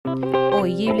Or are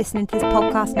you listening to this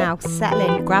podcast now? Settle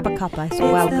in, grab a cuppa, it's It's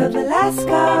welcome. the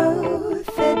Velasco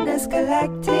Fitness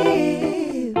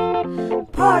Collective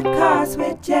podcast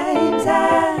with James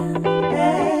and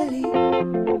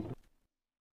Ellie.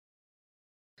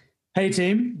 Hey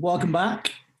team, welcome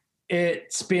back.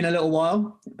 It's been a little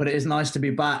while, but it is nice to be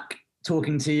back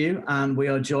talking to you, and we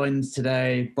are joined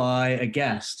today by a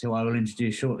guest who I will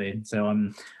introduce shortly. So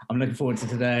I'm looking forward to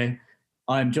today.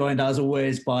 I'm joined as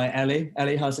always by Ellie.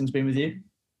 Ellie, how's things been with you?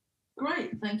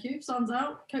 Great, thank you. Sun's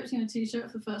out. Coaching a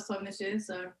t-shirt for the first time this year,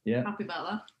 so Yeah. happy about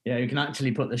that. Yeah, you can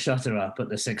actually put the shutter up at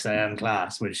the 6 a.m.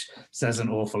 class, which says an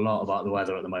awful lot about the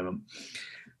weather at the moment.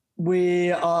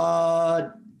 We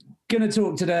are going to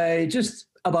talk today just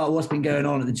about what's been going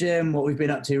on at the gym, what we've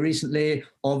been up to recently.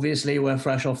 Obviously, we're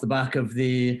fresh off the back of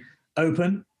the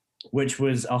Open, which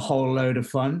was a whole load of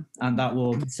fun. And that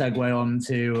will segue on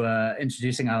to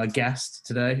introducing our guest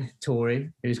today, Tori,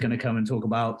 who's going to come and talk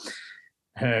about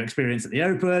her experience at the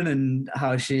Open and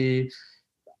how she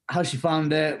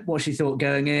found it, what she thought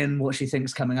going in, what she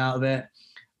thinks coming out of it.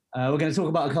 We're going to talk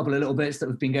about a couple of little bits that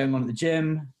have been going on at the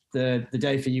gym, the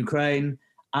day for Ukraine,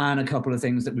 and a couple of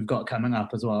things that we've got coming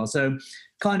up as well. So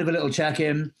kind of a little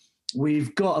check-in.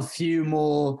 We've got a few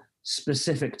more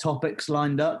specific topics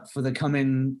lined up for the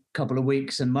coming couple of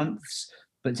weeks and months.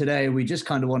 But today we just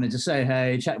kind of wanted to say,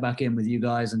 hey, check back in with you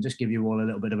guys and just give you all a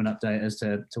little bit of an update as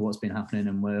to what's been happening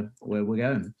and where we're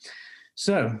going.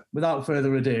 So without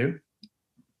further ado,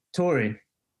 Tori,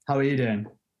 how are you doing?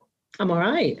 I'm all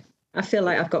right. I feel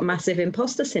like I've got massive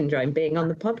imposter syndrome being on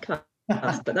the podcast,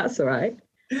 but that's all right.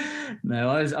 No,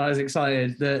 I was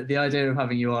excited. The idea of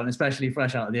having you on, especially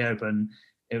fresh out of the Open,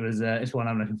 it's one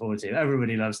I'm looking forward to.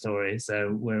 Everybody loves Tori,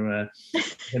 so we're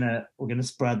gonna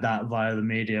spread that via the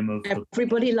medium of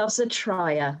Everybody loves a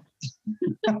trier.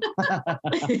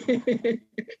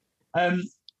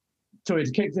 Tori,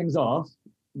 to kick things off,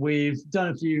 we've done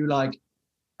a few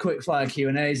quick fire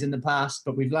Q&As in the past,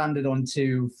 but we've landed on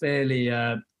two fairly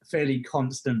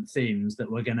constant themes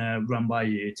that we're going to run by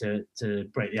you to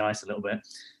break the ice a little bit.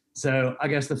 So I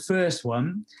guess the first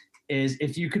one is,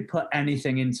 if you could put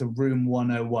anything into room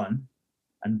 101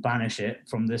 and banish it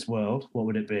from this world, what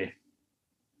would it be?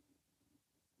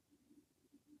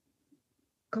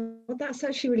 God, that's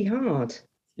actually really hard.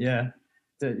 Yeah,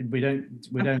 we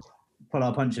don't pull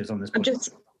our punches on this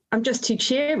podcast. I'm just too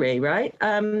cheery, right?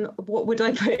 What would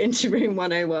I put into room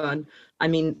 101? I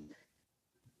mean,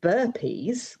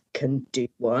 burpees can do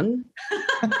one.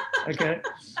 Okay,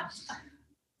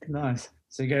 nice.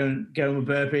 So going with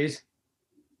burpees.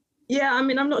 Yeah, I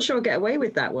mean, I'm not sure I'll get away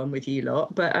with that one with you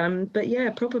lot, but yeah,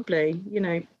 probably,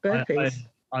 burpees.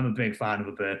 I'm a big fan of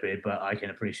a burpee, but I can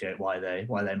appreciate why they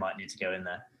might need to go in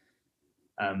there.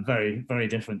 Very, very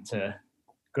different to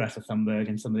Greta Thunberg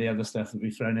and some of the other stuff that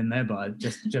we've thrown in there, but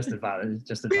just about it.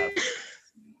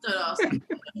 Don't ask.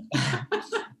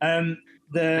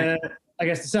 I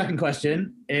guess the second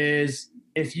question is,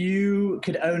 if you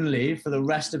could only, for the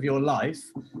rest of your life,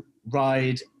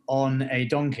 ride on a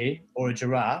donkey or a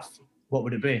giraffe, what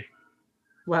would it be?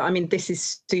 Well, I mean, this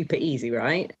is super easy,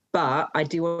 right? But I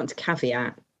do want to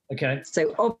caveat. Okay.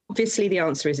 So obviously the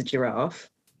answer is a giraffe,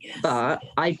 yes. But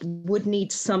I would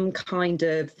need some kind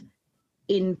of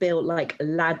inbuilt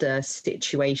ladder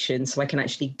situation so I can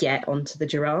actually get onto the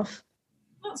giraffe.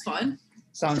 That's fine.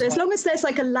 So as long as there's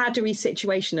a laddery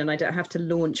situation and I don't have to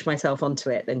launch myself onto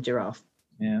it, then giraffe.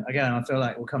 Yeah, again, I feel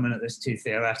like we're coming at this too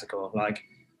theoretical. Like,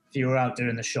 if you were out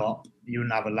doing the shop, you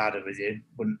wouldn't have a ladder with you,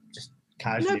 wouldn't just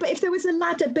casually. No, but if there was a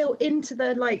ladder built into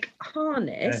the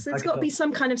harness, there's got to be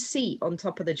some kind of seat on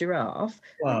top of the giraffe,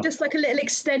 just like a little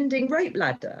extending rope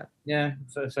ladder. Yeah,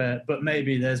 fair. But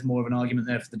maybe there's more of an argument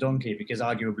there for the donkey, because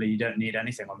arguably you don't need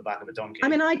anything on the back of a donkey. I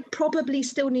mean, I'd probably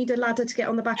still need a ladder to get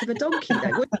on the back of a donkey,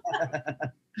 though.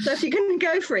 So if you're going to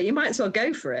go for it, you might as well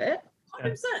go for it.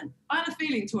 100%. I had a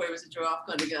feeling Tori was a giraffe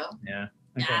kind of girl. Yeah.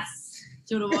 Okay. Yes.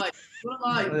 So do I. What am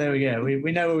I? Well, there we go.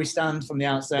 We know where we stand from the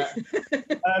outset.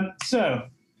 So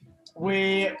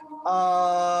we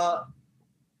are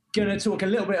going to talk a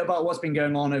little bit about what's been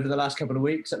going on over the last couple of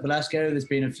weeks at Velasco. There's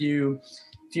been a few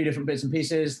different bits and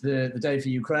pieces. The day for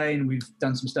Ukraine, we've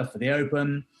done some stuff for the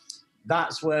Open.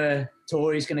 That's where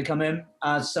Tori's going to come in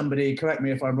as somebody, correct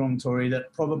me if I'm wrong, Tori,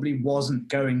 that probably wasn't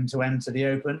going to enter the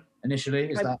Open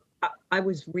initially. I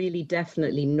was really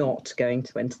definitely not going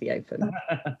to enter the Open.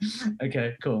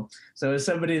 Okay, cool. So as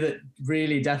somebody that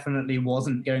really definitely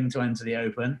wasn't going to enter the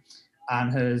Open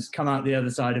and has come out the other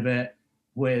side of it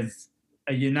with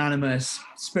a unanimous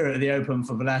spirit of the Open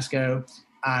for Velasco,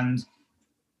 and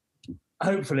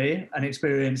hopefully an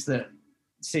experience that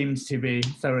seemed to be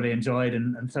thoroughly enjoyed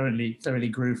and thoroughly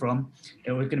grew from.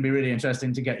 It was going to be really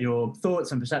interesting to get your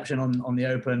thoughts and perception on the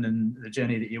Open and the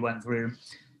journey that you went through.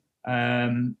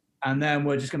 And then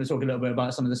we're just going to talk a little bit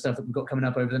about some of the stuff that we've got coming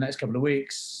up over the next couple of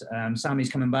weeks.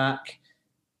 Sammy's coming back.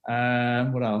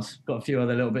 What else? Got a few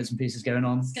other little bits and pieces going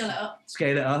on.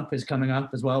 Scale It Up is coming up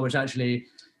as well, which actually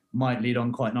might lead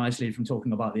on quite nicely from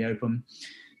talking about the Open.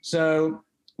 So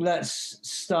let's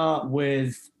start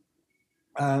with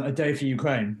A Day for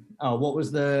Ukraine. What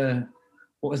was the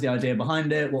idea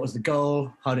behind it? What was the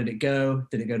goal? How did it go?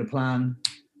 Did it go to plan?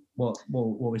 What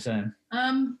were we saying?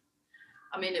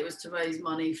 I mean, it was to raise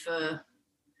money for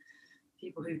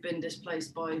people who've been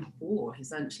displaced by war,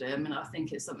 essentially. I mean, I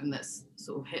think it's something that's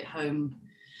sort of hit home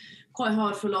quite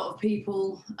hard for a lot of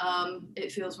people.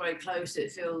 It feels very close.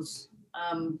 It feels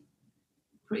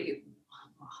pretty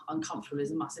uncomfortable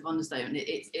is a massive understatement.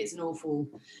 It's an awful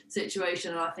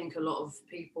situation, and I think a lot of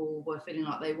people were feeling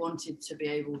like they wanted to be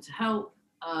able to help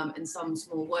in some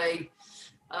small way.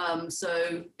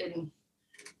 So in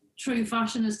true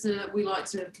fashion as to we like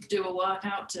to do a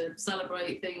workout to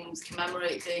celebrate things,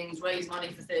 commemorate things, raise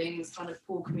money for things, kind of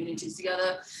pull communities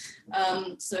together.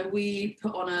 So we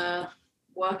put on a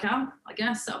workout, I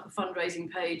guess, set up a fundraising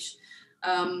page,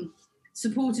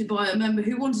 supported by a member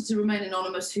who wanted to remain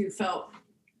anonymous, who felt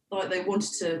like they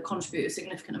wanted to contribute a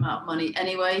significant amount of money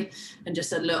anyway, and just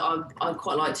said, look, I'd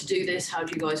quite like to do this. How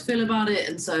do you guys feel about it?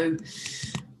 And so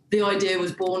the idea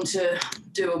was born to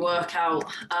do a workout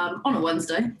on a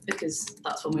Wednesday, because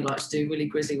that's when we like to do really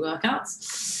grisly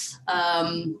workouts.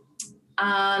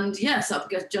 And yes,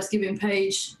 up Just Giving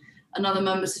page, another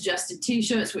member suggested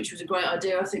T-shirts, which was a great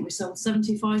idea. I think we sold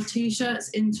 75 T-shirts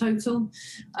in total.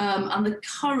 And the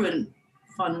current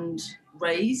funds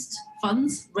raised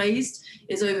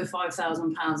is over £5,000,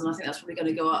 and I think that's probably going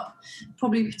to go up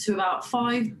probably to about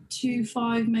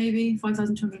 525, maybe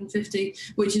 5,250,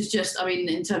 which is just, I mean,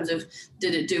 in terms of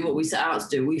did it do what we set out to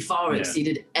do, we far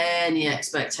exceeded any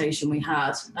expectation we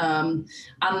had. And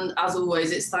as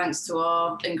always, it's thanks to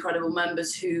our incredible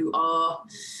members who are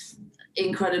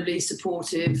incredibly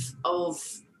supportive of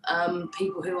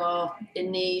people who are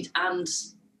in need and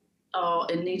are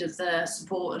in need of their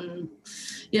support. And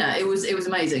yeah, it was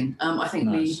amazing. I think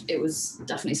nice. It was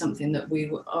definitely something that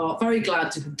we are very glad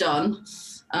to have done.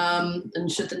 And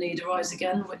should the need arise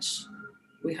again, which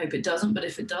we hope it doesn't, but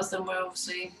if it does, then we're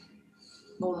obviously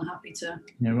more than happy to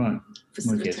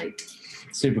facilitate.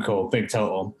 Super cool, big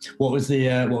total. What was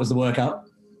the workout?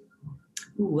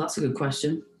 Ooh, that's a good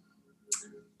question.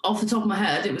 Off the top of my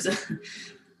head, it was a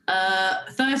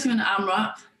 30-minute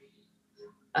AMRAP,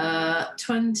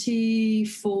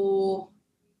 24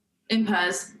 in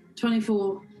pairs,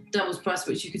 24 doubles press,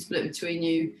 which you could split between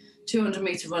you,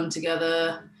 200-meter run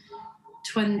together,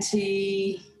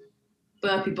 20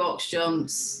 burpee box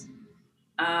jumps,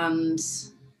 and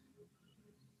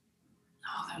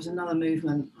there was another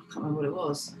movement. I can't remember what it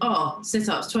was.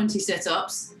 Sit-ups, 20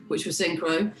 sit-ups, which were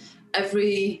synchro.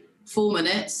 Every 4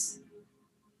 minutes,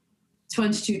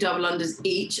 22 double unders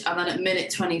each, and then at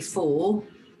minute 24,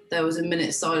 there was a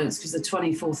minute silence, because the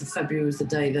 24th of February was the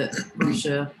day that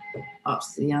Russia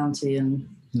upped the ante and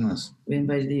we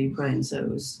invaded the Ukraine. So it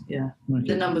was,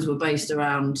 the numbers were based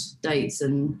around dates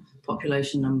and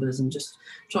population numbers, and just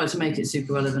tried to make it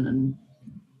super relevant and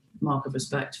mark of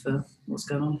respect for what's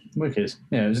going on. Wicked.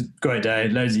 Yeah, it was a great day.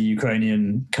 Loads of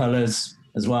Ukrainian colours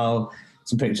as well.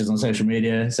 Some pictures on social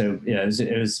media. So yeah,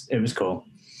 it was cool.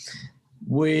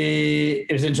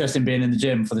 It was interesting being in the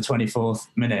gym for the 24th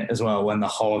minute as well, when the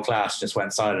whole class just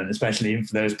went silent, especially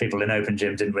for those people in open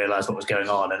gym didn't realise what was going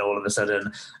on, and all of a sudden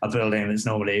a building that's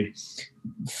normally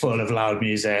full of loud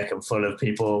music and full of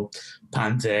people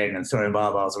panting and throwing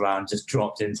barbells around just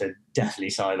dropped into deathly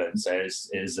silence. So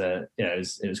it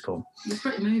was cool. It was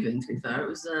pretty moving, to be fair. It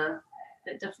was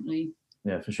it definitely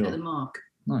for sure hit the mark.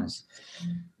 Nice.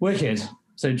 Wicked.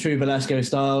 So true Velasco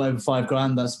style, over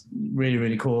 $5,000. That's really,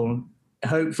 really cool.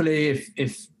 Hopefully,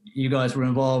 if you guys were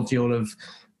involved, you'll have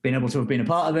been able to have been a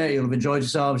part of it. You'll have enjoyed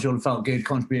yourselves. You'll have felt good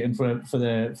contributing for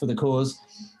the cause.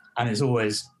 And it's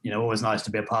always nice to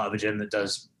be a part of a gym that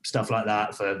does stuff like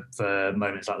that for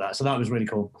moments like that. So that was really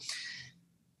cool.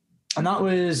 And that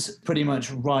was pretty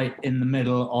much right in the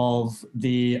middle of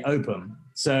the Open.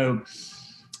 So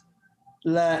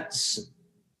let's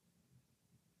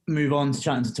move on to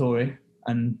chatting to Tori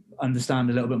and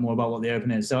understand a little bit more about what the Open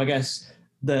is. So I guess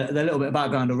the little bit of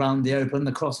background around the Open,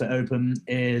 the CrossFit Open,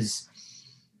 is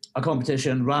a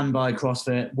competition run by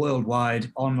CrossFit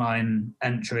worldwide, online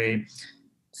entry,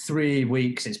 3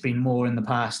 weeks. It's been more in the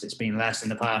past, it's been less in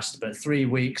the past, but 3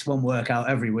 weeks, one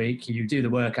workout every week. You do the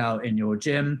workout in your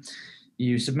gym,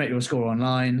 you submit your score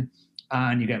online,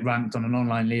 and you get ranked on an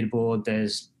online leaderboard.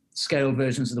 There's scaled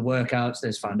versions of the workouts,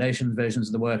 there's foundation versions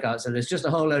of the workouts. So there's just a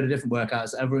whole load of different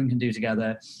workouts that everyone can do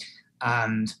together.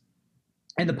 And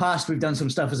in the past, we've done some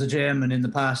stuff as a gym, and in the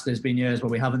past, there's been years where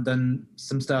we haven't done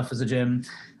some stuff as a gym.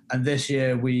 And this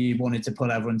year, we wanted to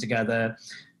pull everyone together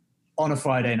on a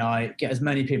Friday night, get as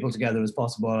many people together as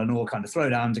possible, and all kind of throw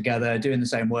down together, doing the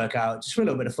same workout, just for a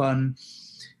little bit of fun.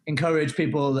 Encourage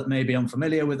people that may be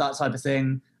unfamiliar with that type of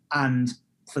thing. And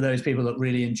for those people that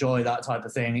really enjoy that type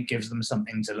of thing, it gives them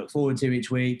something to look forward to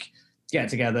each week, get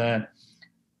together,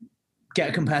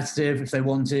 get competitive if they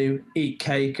want to, eat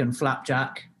cake and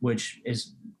flapjack, which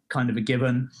is kind of a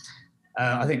given.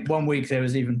 I think one week there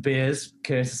was even beers,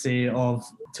 courtesy of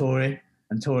Tori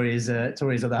and Tori's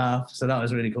other half. So that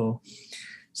was really cool.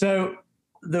 So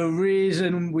the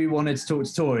reason we wanted to talk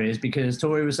to Tori is because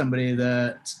Tori was somebody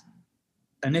that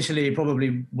initially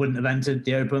probably wouldn't have entered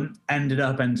the Open, ended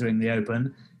up entering the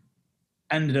Open,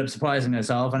 ended up surprising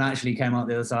herself, and actually came out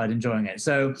the other side enjoying it.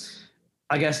 So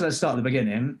I guess let's start at the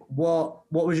beginning.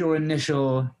 What was your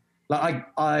initial, like,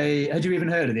 I had you even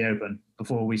heard of the Open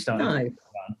before we started? No.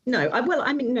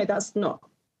 No, that's not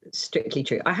strictly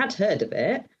true. I had heard of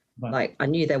it. Right. Like, I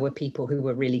knew there were people who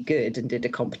were really good and did a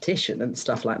competition and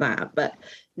stuff like that. But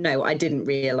no, I didn't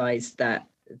realize that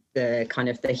the kind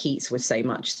of the heats were so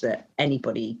much that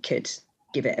anybody could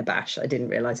give it a bash. I didn't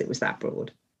realize it was that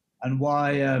broad. And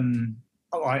why,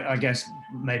 I guess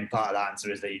maybe part of the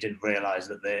answer is that you didn't realize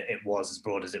that it was as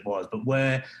broad as it was, but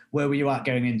where were you at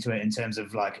going into it in terms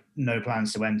of like no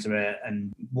plans to enter it,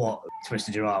 and what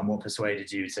twisted your arm, what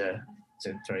persuaded you to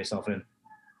throw yourself in?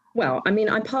 Well, I mean,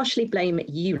 I partially blame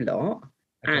you lot.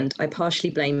 Okay. And I partially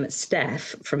blame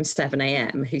Steph from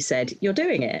 7am, who said, "You're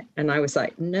doing it." And I was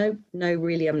like, no,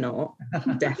 really, I'm not.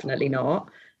 Definitely not.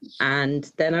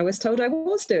 And then I was told I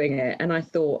was doing it. And I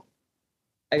thought,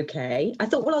 okay. I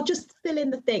thought, well, I'll just fill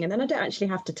in the thing and then I don't actually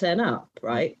have to turn up,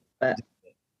 right? But,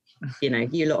 you know,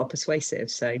 you lot are persuasive,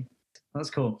 so.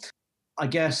 That's cool. I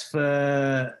guess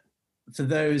for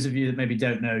those of you that maybe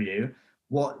don't know you,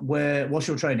 what's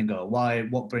your training goal?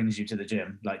 What brings you to the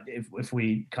gym? Like, if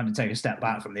we kind of take a step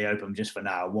back from the Open just for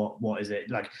now, what is it?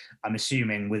 Like, I'm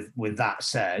assuming with that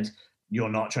said, you're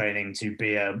not training to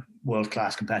be a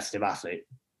world-class competitive athlete.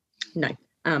 No,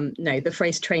 the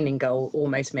phrase training goal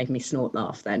almost made me snort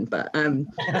laugh then, but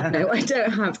no, I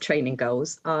don't have training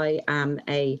goals. I am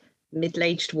a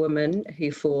middle-aged woman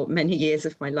who for many years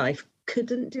of my life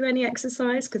couldn't do any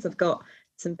exercise because I've got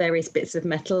some various bits of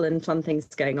metal and fun things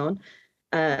going on.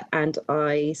 And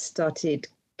I started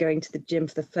going to the gym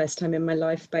for the first time in my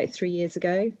life about 3 years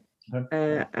ago,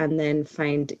 and then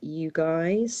found you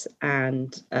guys,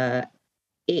 and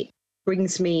it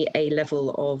brings me a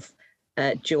level of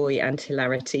joy and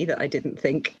hilarity that I didn't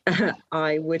think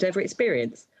I would ever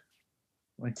experience.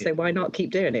 So why not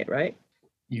keep doing it, right?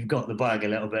 You've got the bug a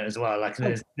little bit as well. Like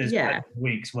there's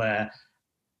weeks where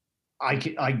I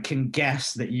can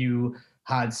guess that you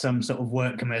had some sort of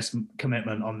work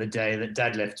commitment on the day that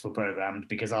deadlifts were programmed,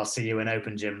 because I'll see you in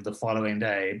open gym the following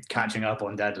day catching up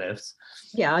on deadlifts.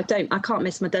 Yeah, I can't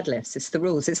miss my deadlifts. It's the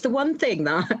rules. It's the one thing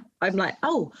that I'm like,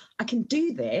 oh, I can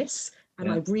do this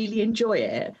and I really enjoy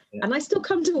it. Yeah. And I still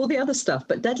come to all the other stuff,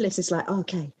 but deadlifts is like,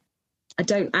 okay, I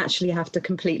don't actually have to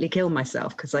completely kill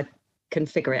myself because I can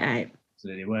figure it out.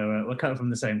 Absolutely. We're cut from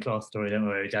the same cloth, Tori, don't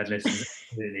worry. Deadlifts is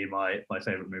really my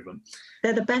favourite movement.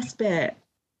 They're the best bit.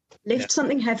 Lift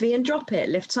something heavy and drop it.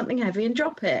 Lift something heavy and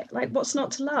drop it. Like, what's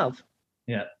not to love?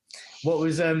 Yeah. What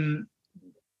was having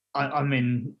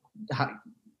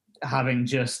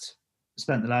just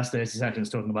spent the last 30 seconds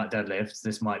talking about deadlifts,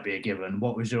 this might be a given.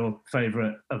 What was your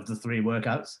favourite of the 3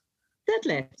 workouts?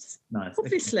 Deadlifts. Nice.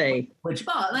 Obviously. Which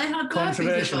but they had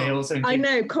controversially also. I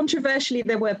know. Controversially,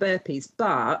 there were burpees,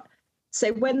 but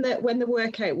so when the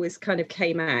workout was kind of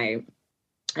came out.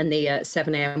 And the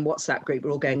 7am WhatsApp group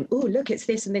were all going, oh, look, it's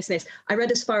this and this and this. I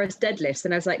read as far as deadlifts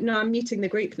and I was like, no, I'm muting the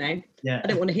group now. Yeah. I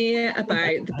don't want to hear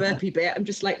about the burpee bit. I'm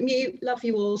just like, mute, love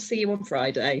you all, see you on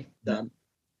Friday. Done.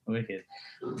 Wicked.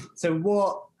 So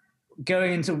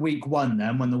going into week 1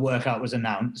 then, when the workout was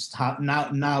announced,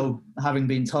 now having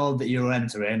been told that you were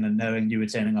entering and knowing you were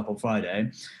turning up on Friday,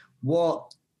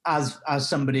 what, as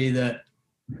somebody that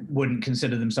wouldn't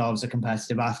consider themselves a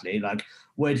competitive athlete, like,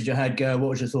 where did your head go?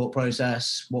 What was your thought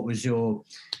process? What was your,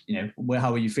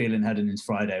 how were you feeling heading into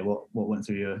Friday? What went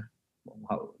through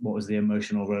what was the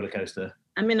emotional roller coaster?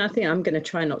 I mean, I think I'm going to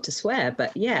try not to swear,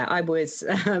 but yeah, I was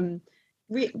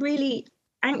really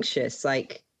anxious.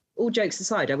 Like, all jokes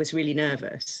aside, I was really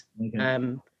nervous.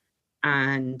 Okay.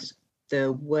 And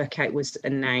the workout was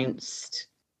announced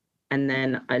And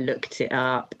then I looked it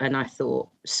up and I thought,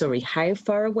 sorry, how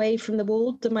far away from the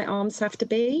wall do my arms have to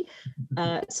be?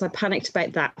 So I panicked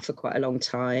about that for quite a long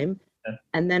time. Yeah.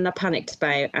 And then I panicked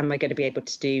about, am I going to be able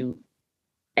to do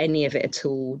any of it at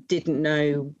all? Didn't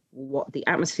know what the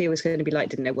atmosphere was going to be like,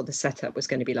 didn't know what the setup was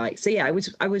going to be like. So yeah,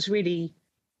 I was really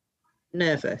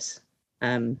nervous.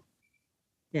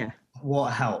 Yeah.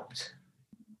 What helped?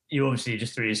 You obviously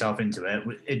just threw yourself into it.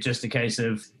 It just a case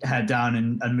of head down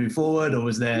and move forward, or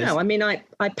was there? No, I mean, I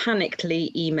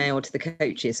panickedly emailed the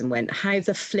coaches and went, how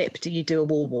the flip do you do a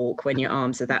wall walk when your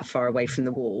arms are that far away from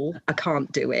the wall? I can't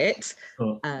do it.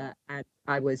 Cool. And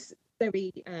I was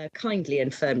very kindly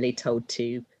and firmly told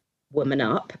to woman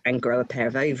up and grow a pair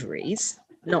of ovaries.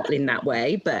 Not in that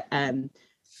way, but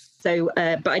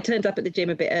but I turned up at the gym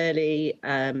a bit early.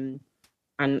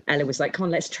 And Ella was like, come on,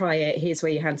 let's try it. Here's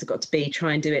where your hands have got to be.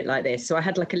 Try and do it like this. So I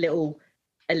had like a little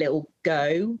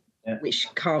go, yeah. which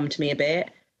calmed me a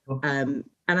bit. Cool. And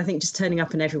I think just turning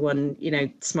up and everyone,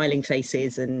 smiling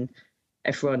faces and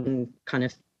everyone kind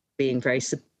of being very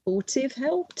supportive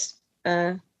helped.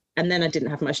 And then I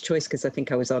didn't have much choice because I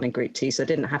think I was on in group 2. So I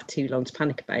didn't have too long to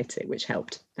panic about it, which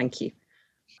helped. Thank you.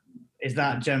 Is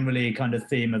that generally kind of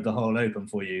theme of the whole Open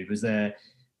for you? Was there...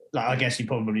 I guess you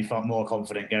probably felt more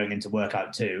confident going into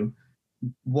workout 2.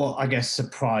 What, I guess,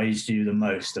 surprised you the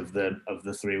most of the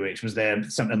 3 weeks? Was there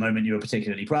a moment you were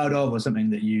particularly proud of, or something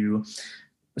that you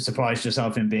surprised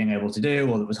yourself in being able to do,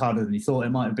 or that was harder than you thought it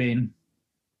might have been?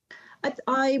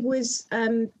 I was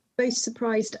both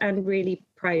surprised and really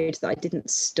proud that I didn't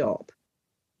stop.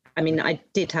 I mean, I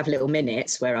did have little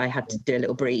minutes where I had to do a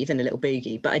little breathe and a little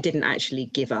boogie, but I didn't actually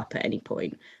give up at any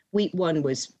point. Week 1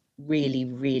 was really,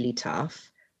 really tough.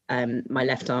 My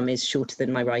left arm is shorter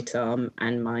than my right arm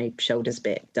and my shoulder's a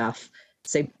bit duff.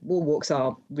 So wall walks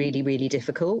are really, really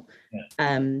difficult.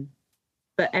 Yeah.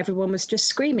 But everyone was just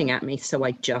screaming at me. So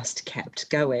I just kept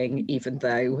going, even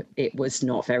though it was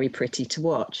not very pretty to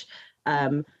watch.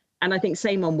 And I think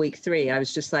same on week 3, I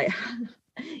was just like,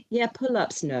 yeah,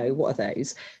 pull-ups, no, what are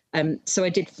those? So I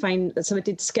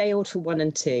did scaled for 1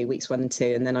 and 2, weeks 1 and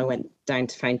 2. And then I went down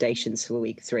to foundations for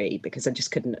week 3 because I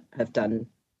just couldn't have done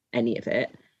any of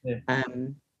it. Yeah.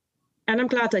 And I'm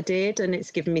glad I did, and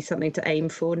it's given me something to aim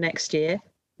for next year.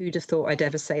 Who'd have thought I'd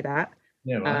ever say that?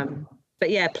 Yeah. Right. But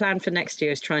yeah, plan for next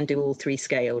year is try and do all 3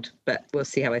 scaled, but we'll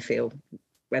see how I feel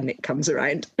when it comes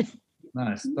around.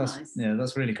 Nice.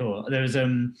 That's really cool. That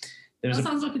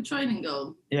sounds like a training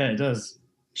goal. Yeah, it does.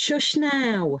 Shush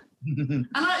now. And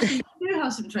actually, you do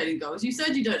have some training goals. You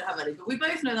said you don't have any, but we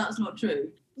both know that's not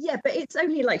true. Yeah, but it's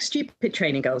only like stupid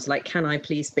training goals, like can I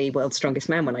please be world's strongest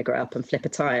man when I grow up and flip a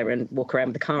tire and walk around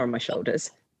with a car on my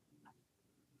shoulders?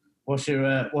 What's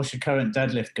your current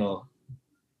deadlift goal?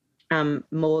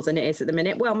 More than it is at the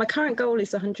minute. Well, my current goal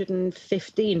is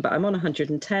 115, but I'm on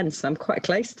 110, so I'm quite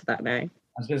close to that now. I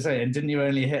was going to say, and didn't you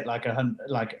only hit like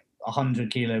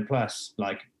 100 kilo plus,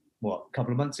 like what, a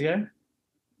couple of months ago?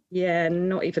 Yeah,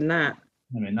 not even that.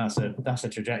 I mean, that's a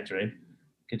trajectory.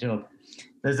 Good job.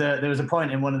 There was a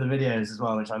point in one of the videos as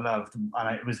well, which I loved,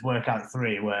 and it was workout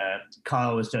 3 where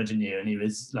Kyle was judging you and he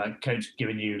was like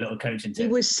giving you little coaching tips. He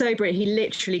was so brilliant. He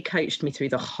literally coached me through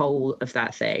the whole of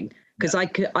that thing because I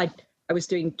was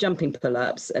doing jumping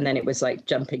pull-ups and then it was like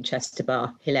jumping chest to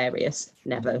bar. Hilarious.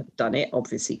 Never done it.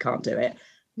 Obviously can't do it.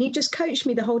 And he just coached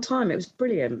me the whole time. It was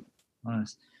brilliant.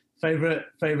 Nice. Favorite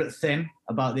thing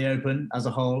about the Open as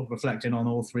a whole, reflecting on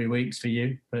all 3 weeks for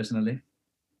you personally?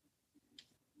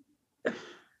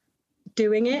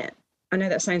 Doing it. I know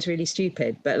that sounds really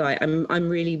stupid, but like I'm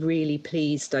really, really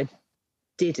pleased I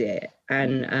did it.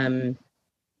 And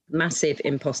massive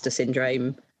imposter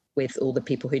syndrome with all the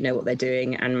people who know what they're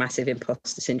doing, and massive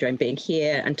imposter syndrome being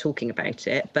here and talking about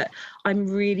it. But I'm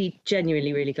really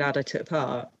genuinely really glad I took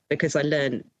part because I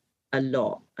learned a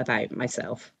lot about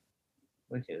myself.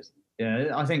 Wicked.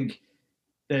 Yeah, I think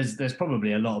there's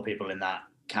probably a lot of people in that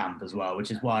camp as well,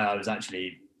 which is why I was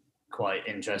actually quite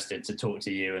interested to talk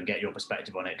to you and get your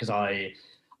perspective on it, because I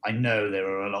know there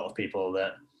are a lot of people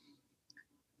that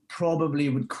probably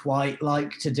would quite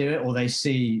like to do it, or they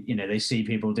see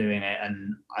people doing it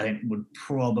and I think would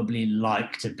probably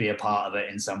like to be a part of it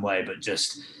in some way, but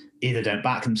just either don't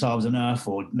back themselves enough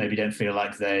or maybe don't feel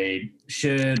like they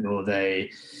should, or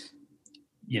they,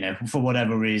 for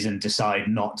whatever reason decide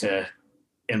not to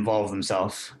involve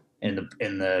themselves in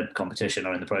the competition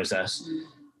or in the process.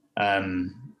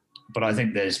 But I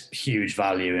think there's huge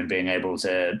value in being able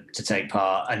to take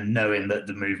part and knowing that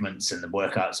the movements and the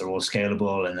workouts are all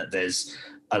scalable and that there's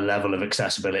a level of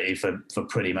accessibility for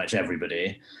pretty much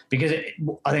everybody. Because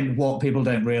I think what people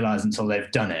don't realize until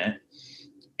they've done it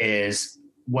is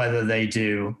whether they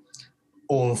do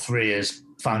all 3 as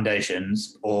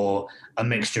foundations, or a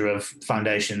mixture of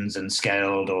foundations and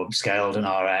scaled, or scaled and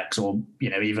RX, or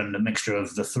even a mixture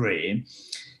of the three,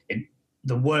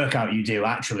 the workout you do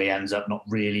actually ends up not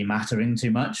really mattering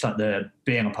too much. Like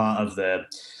being a part of the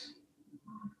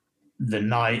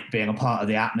night, being a part of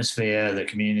the atmosphere, the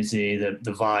community, the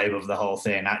vibe of the whole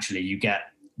thing, actually you get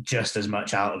just as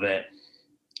much out of it.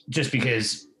 Just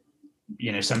because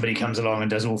somebody comes along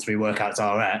and does all three workouts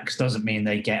RX doesn't mean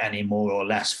they get any more or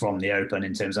less from the Open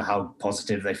in terms of how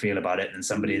positive they feel about it than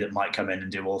somebody that might come in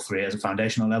and do all three as a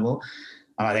foundational level.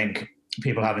 And I think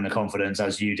people having the confidence,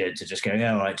 as you did, to just go,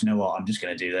 yeah, all right, do you know what, I'm just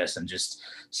going to do this and just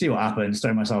see what happens,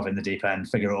 throw myself in the deep end,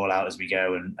 figure it all out as we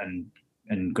go,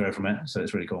 and grow from it. So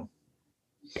it's really cool.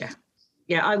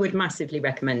 Yeah, I would massively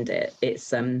recommend it.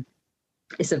 It's a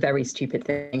very stupid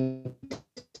thing to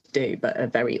do, but a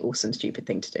very awesome stupid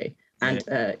thing to do. And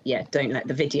don't let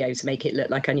the videos make it look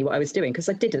like I knew what I was doing, because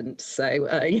I didn't. So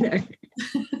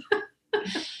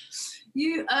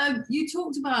You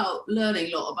talked about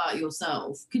learning a lot about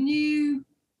yourself. Can you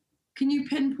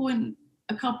pinpoint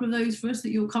a couple of those for us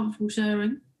that you're comfortable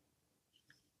sharing?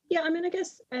 Yeah, I mean, I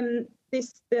guess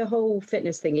the whole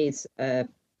fitness thing is a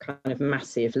kind of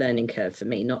massive learning curve for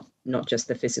me, not just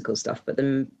the physical stuff, but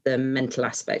the mental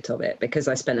aspect of it, because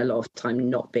I spent a lot of time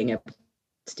not being able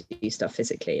to do stuff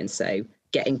physically, and so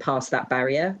getting past that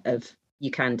barrier of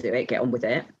you can do it, get on with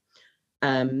it.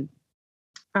 And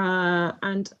I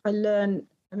learn,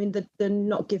 I mean, the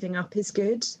not giving up is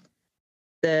good.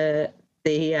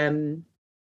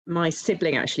 My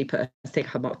sibling actually put a thing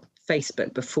on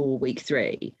Facebook before week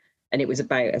 3, and it was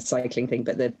about a cycling thing,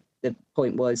 but the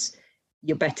point was,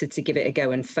 you're better to give it a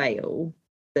go and fail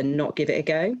than not give it a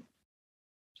go.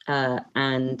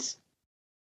 And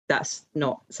that's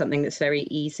not something that's very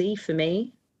easy for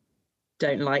me.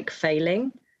 Don't like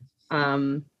failing.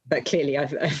 But clearly I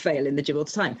fail in the gym all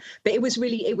the time. But it was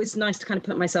nice to kind of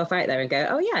put myself out there and go,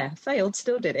 oh yeah, failed,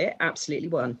 still did it, absolutely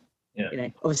won. Yeah.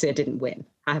 Obviously I didn't win.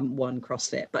 I haven't won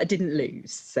CrossFit, but I didn't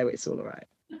lose, so it's all right.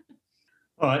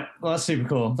 All right, well, that's super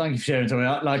cool. Thank you for sharing, Tori.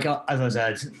 Like, as I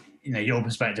said, your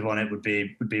perspective on it would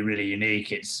be really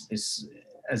unique. It's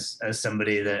as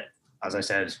somebody that, as I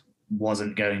said,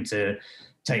 wasn't going to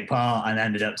take part and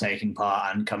ended up taking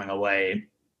part and coming away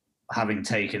having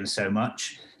taken so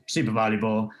much. Super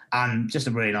valuable, and just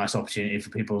a really nice opportunity for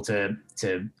people to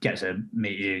get to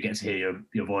meet you, get to hear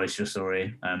your voice, your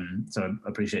story. So I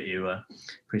appreciate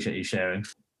you sharing.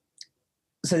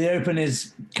 So the Open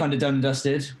is kind of done and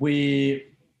dusted. We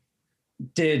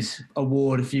did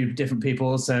award a few different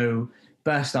people. So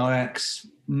best RX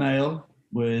male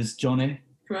was Johnny.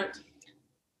 Correct.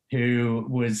 Who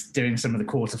was doing some of the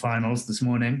quarterfinals this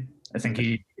morning. I think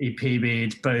he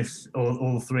PB'd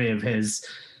all three of his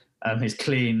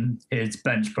clean, his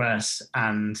bench press,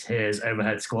 and his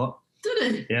overhead squat.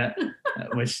 Did he? Yeah,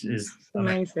 which is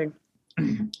amazing.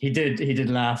 He did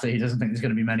laugh that he doesn't think there's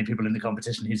going to be many people in the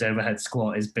competition whose overhead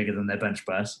squat is bigger than their bench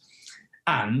press.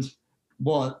 And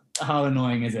how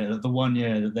annoying is it that the one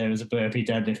year that there was a burpee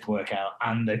deadlift workout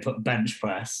and they put bench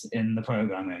press in the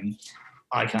programming,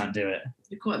 I can't do it.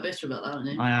 You're quite bitter about that, aren't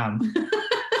you? I am.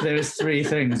 There was 3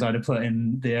 things I'd have put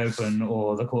in the Open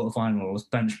or the quarterfinals: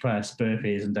 bench press,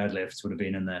 burpees, and deadlifts would have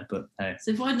been in there. But hey.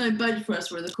 So if I'd known bench press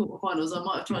were in the quarterfinals, I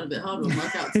might have tried a bit harder on my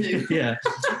workout too. Yeah.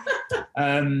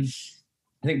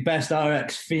 I think best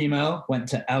RX female went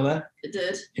to Ella. It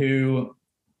did. Who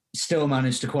still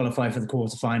managed to qualify for the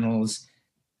quarterfinals,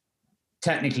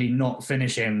 technically not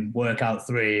finishing workout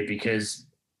 3 because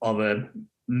of a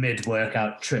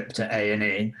mid-workout trip to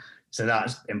A&E. So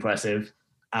that's impressive.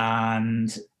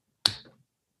 And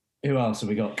who else have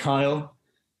we got? Kyle,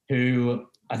 who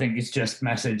I think has just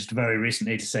messaged very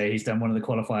recently to say he's done one of the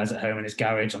qualifiers at home in his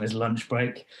garage on his lunch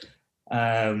break.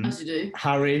 As you do.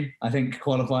 Harry, I think,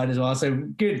 qualified as well. So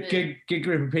good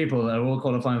group of people that are all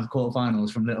qualifying for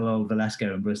quarterfinals from little old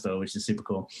Valesco in Bristol, which is super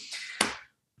cool.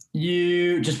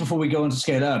 You, just before we go on to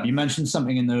scale up, you mentioned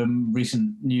something in the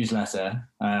recent newsletter,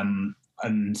 and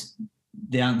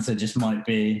the answer just might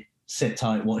be sit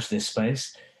tight, watch this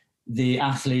space. The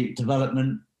athlete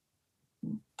development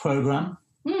program.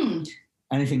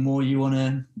 Anything more you want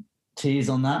to tease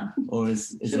on that, or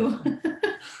is sure. it?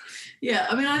 Yeah,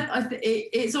 I mean,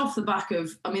 it's off the back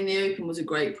of, I mean, the Open was a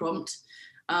great prompt,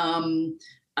 and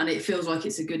it feels like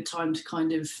it's a good time to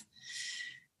kind of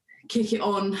kick it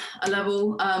on a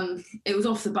level. It was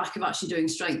off the back of actually doing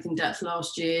strength in depth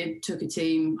last year, took a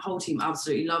team, whole team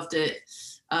absolutely loved it.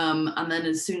 And then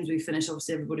as soon as we finished,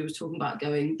 obviously everybody was talking about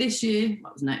going this year,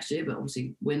 that was next year, but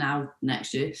obviously we're now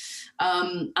next year,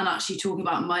 and actually talking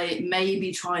about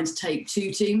maybe trying to take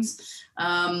 2 teams.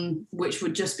 which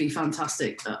would just be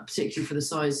fantastic, particularly for the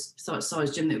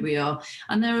size gym that we are.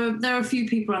 And there are a few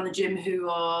people around the gym who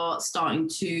are starting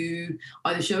to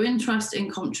either show interest in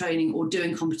comp training or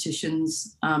doing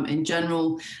competitions in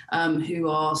general, who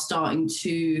are starting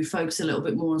to focus a little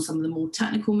bit more on some of the more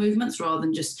technical movements rather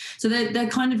than just, so they're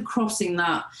kind of crossing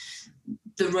the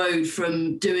road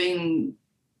from doing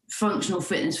functional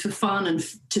fitness for fun and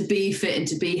to be fit and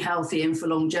to be healthy and for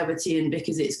longevity and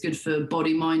because it's good for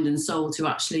body, mind and soul, to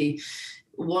actually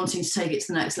wanting to take it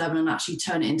to the next level and actually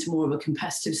turn it into more of a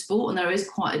competitive sport. And there is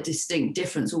quite a distinct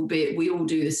difference, albeit we all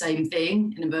do the same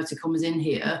thing, in inverted commas, in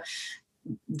here.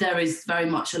 There is very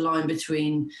much a line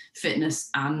between fitness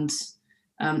and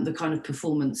the kind of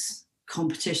performance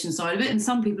competition side of it, and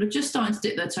some people are just starting to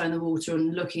dip their toe in the water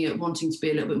and looking at wanting to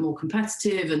be a little bit more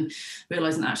competitive and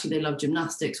realizing that actually they love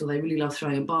gymnastics or they really love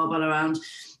throwing a barbell around,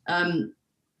 and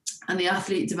the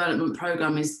athlete development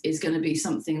program is going to be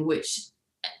something which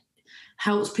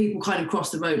helps people kind of cross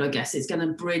the road. I guess it's going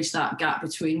to bridge that gap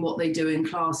between what they do in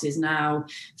classes now,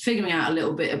 figuring out a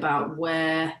little bit about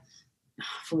where,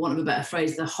 for want of a better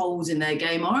phrase, the holes in their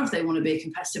game are if they want to be a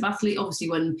competitive athlete. Obviously,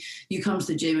 when you come to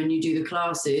the gym and you do the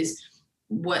classes,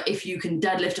 if you can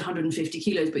deadlift 150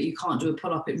 kilos but you can't do a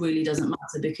pull-up, it really doesn't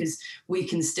matter, because we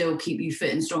can still keep you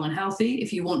fit and strong and healthy.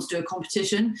 If you want to do a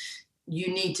competition, you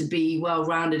need to be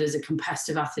well-rounded as a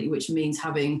competitive athlete, which means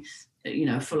having,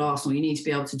 a full arsenal. You need to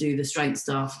be able to do the strength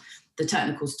stuff, the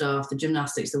technical stuff, the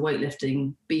gymnastics, the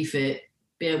weightlifting, be fit,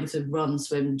 be able to run,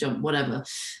 swim, jump, whatever.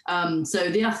 So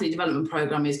the athlete development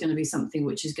program is going to be something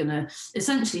which is going to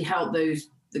essentially help the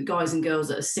guys and girls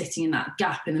that are sitting in that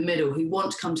gap in the middle, who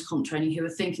want to come to comp training, who are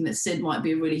thinking that SID might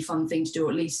be a really fun thing to do, or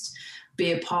at least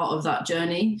be a part of that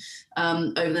journey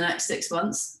over the next 6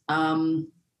 months.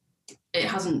 It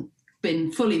hasn't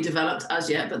been fully developed as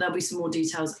yet, but there'll be some more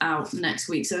details out next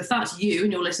week. So if that's you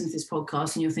and you're listening to this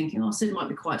podcast and you're thinking, SID might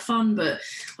be quite fun, but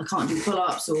I can't do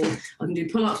pull-ups, or I can do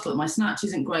pull-ups, but my snatch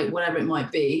isn't great, whatever it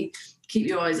might be, keep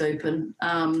your eyes open.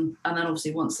 And then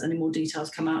obviously once any more details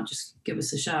come out, just give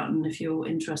us a shout. And if you're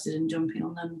interested in jumping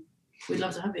on, then we'd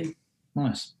love to have you.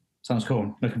 Nice. Sounds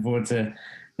cool. Looking forward to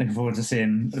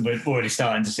seeing, we're already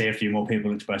starting to see a few more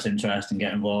people express interest and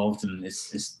get involved. And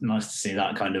it's nice to see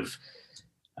that kind of,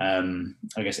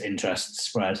 interest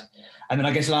spread. And then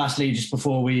I guess lastly, just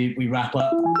before we wrap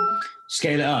up,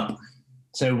 scale it up.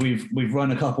 So we've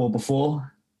run a couple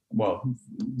before,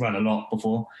 run a lot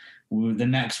before. The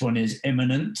next one is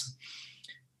imminent.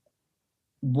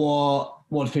 What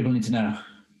do people need to know?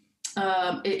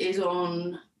 It is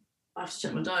on, I have to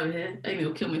check my diary here. Amy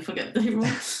will kill me if I get the date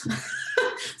wrong.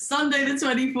 Sunday the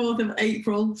 24th of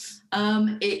April.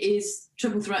 It is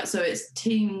triple threat, so it's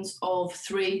teams of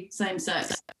 3, same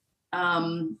sex.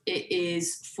 It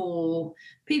is for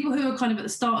people who are kind of at the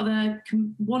start of their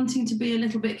wanting to be a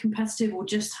little bit competitive or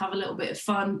just have a little bit of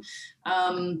fun.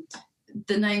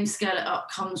 The name Scale It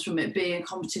Up comes from it being a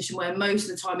competition where most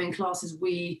of the time in classes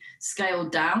we scale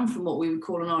down from what we would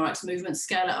call an RX movement.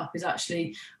 Scale It Up is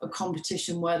actually a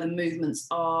competition where the movements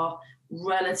are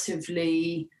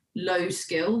relatively low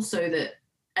skill so that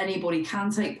anybody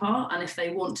can take part, and if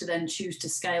they want to then choose to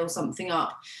scale something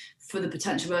up for the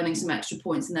potential of earning some extra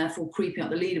points and therefore creeping up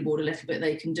the leaderboard a little bit,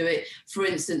 they can do it. For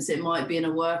instance, it might be in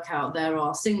a workout there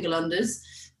are single unders.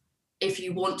 If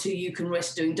you want to, you can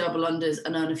risk doing double unders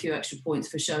and earn a few extra points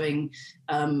for showing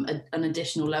an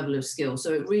additional level of skill.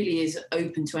 So it really is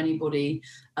open to anybody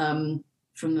from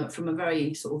a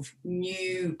very sort of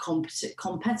new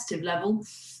competitive level.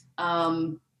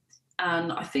 And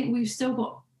I think we've still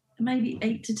got maybe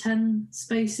 8 to 10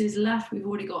 spaces left. We've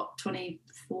already got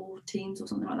 24 teams or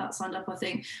something like that signed up, I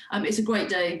think. It's a great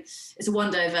day. It's a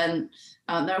one-day event.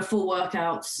 There are full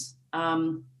workouts.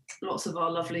 Lots of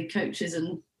our lovely coaches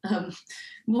and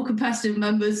more competitive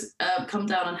members come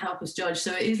down and help us judge.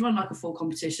 So it is run like a full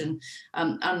competition.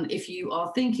 And if you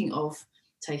are thinking of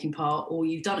taking part or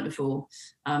you've done it before,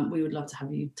 we would love to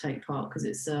have you take part because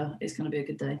it's going to be a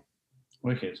good day.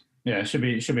 Wicked. Yeah, it should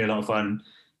be a lot of fun.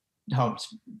 Helped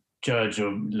judge or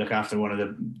look after one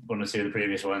or two of the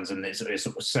previous ones, and it's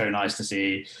so nice to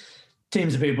see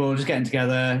teams of people just getting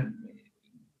together,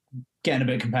 getting a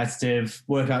bit competitive.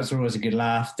 Workouts are always a good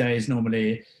laugh. Days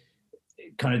normally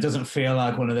it kind of doesn't feel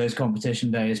like one of those competition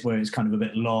days where it's kind of a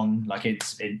bit long. Like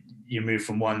you move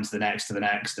from one to the next,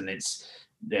 and it's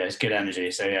good energy.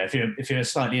 So yeah, if you're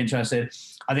slightly interested,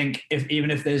 I think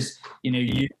even if there's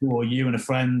you and a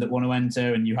friend that want to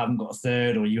enter and you haven't got a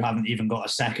third or you haven't even got a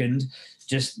second,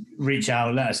 just reach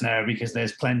out, let us know, because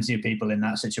there's plenty of people in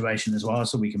that situation as well,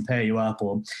 so we can pair you up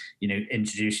or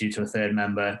introduce you to a third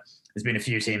member. there's been a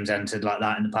few teams entered like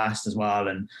that in the past as well,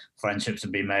 and friendships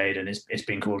have been made, and it's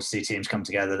been cool to see teams come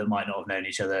together that might not have known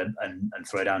each other and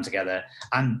throw down together.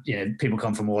 And people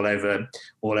come from all over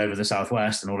the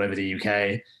Southwest and all over the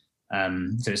UK,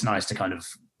 so it's nice to kind of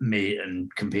meet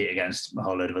and compete against a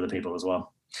whole load of other people as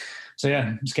well. So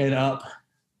yeah, scale it up,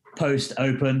 post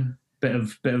open. Bit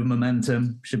of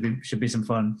momentum, should be some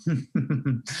fun.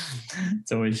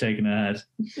 It's always shaking her head.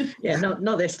 Yeah,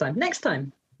 not this time. Next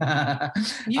time.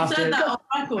 You've said that on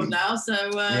record now,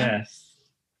 so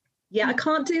yeah, I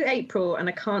can't do April and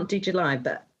I can't do July,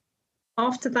 but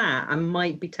after that I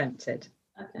might be tempted.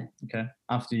 Okay.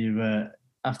 After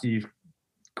you've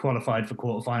qualified for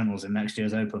quarterfinals in next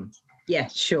year's Open. Yeah,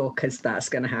 sure, because that's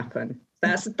going to happen.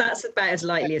 That's about as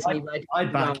likely as me.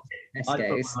 I'd back it. I'd put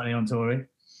my money on Tori.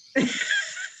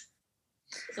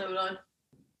 So would I.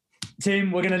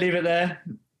 Team, we're going to leave it there.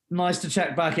 Nice to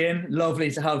check back in. Lovely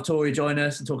to have Tori join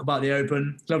us and talk about the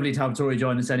Open. Lovely to have Tori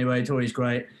join us anyway. Tori's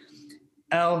great.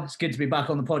 Elle, it's good to be back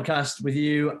on the podcast with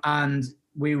you, and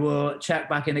we will check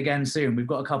back in again soon. We've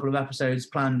got a couple of episodes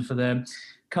planned for the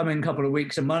coming couple of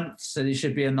weeks and months, so there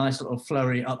should be a nice little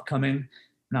flurry upcoming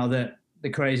now that the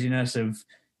craziness of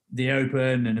the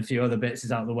Open and a few other bits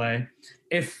is out of the way.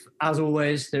 If, as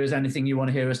always, there is anything you want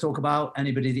to hear us talk about,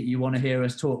 anybody that you want to hear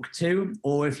us talk to,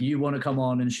 or if you want to come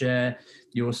on and share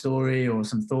your story or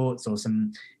some thoughts or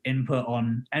some input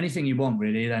on anything you want,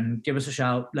 really, then give us a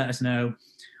shout, let us know.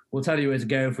 We'll tell you where to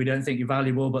go if we don't think you're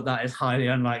valuable, but that is highly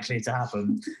unlikely to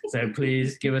happen. So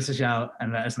please give us a shout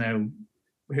and let us know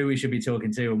who we should be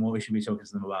talking to and what we should be talking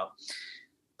to them about.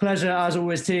 Pleasure, as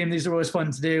always, team. These are always fun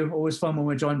to do. Always fun when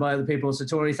we're joined by other people. So,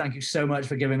 Tori, thank you so much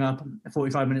for giving up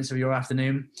 45 minutes of your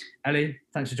afternoon. Ellie,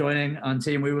 thanks for joining. And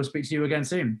team, we will speak to you again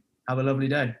soon. Have a lovely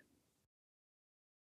day.